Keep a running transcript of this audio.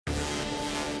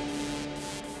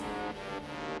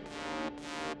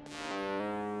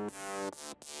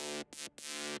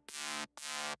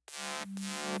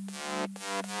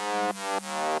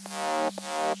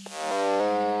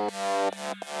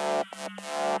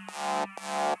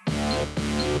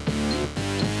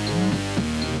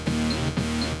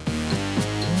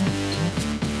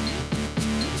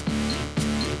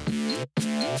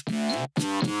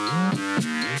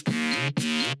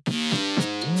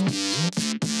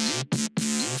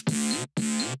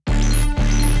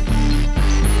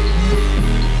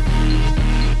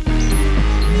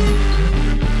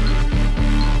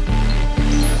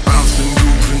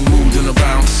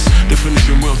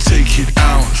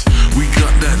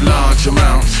large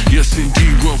amount. Yes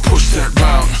indeed, we'll push that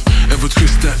route. Ever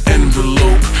twist that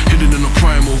envelope, hidden in a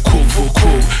primal quote for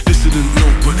quote. Dissident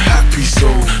note but happy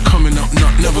soul, coming up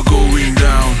not never going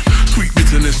down. Sweet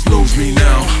bitterness knows me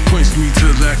now, points me to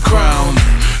that crown.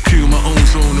 Kill my own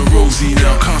zone of rosy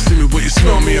now, can't see me but you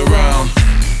smell me around.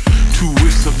 Two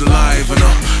whiffs of the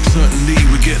livener, certainly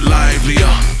we get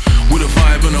livelier. With a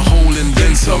vibe and a hole and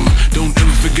then some. Don't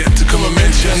ever forget to come and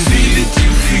mention. Feel it,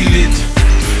 you feel it.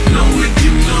 Know it,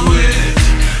 you know it.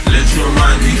 Let your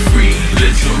mind be free,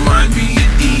 let your mind be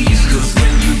at ease. Cause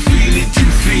when you feel it, you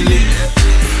feel it.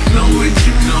 Know it,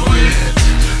 you know it.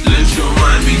 Let your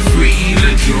mind be free,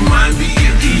 let your mind be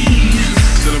at ease.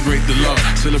 Celebrate the love,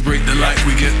 celebrate the light.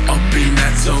 We get up in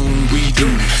that zone, we do.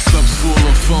 Clubs full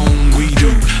of phone, we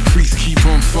do. Freaks keep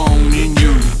on phoning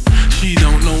you. She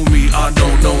don't know me, I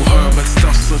don't know her, but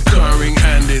stuff's occurring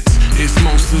and it's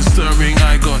most stirring.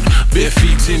 I got bare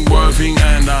feet in Worthing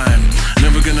and I'm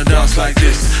never gonna dance like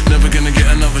this, never gonna get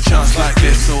another chance like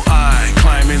this. So I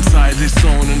climb inside this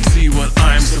zone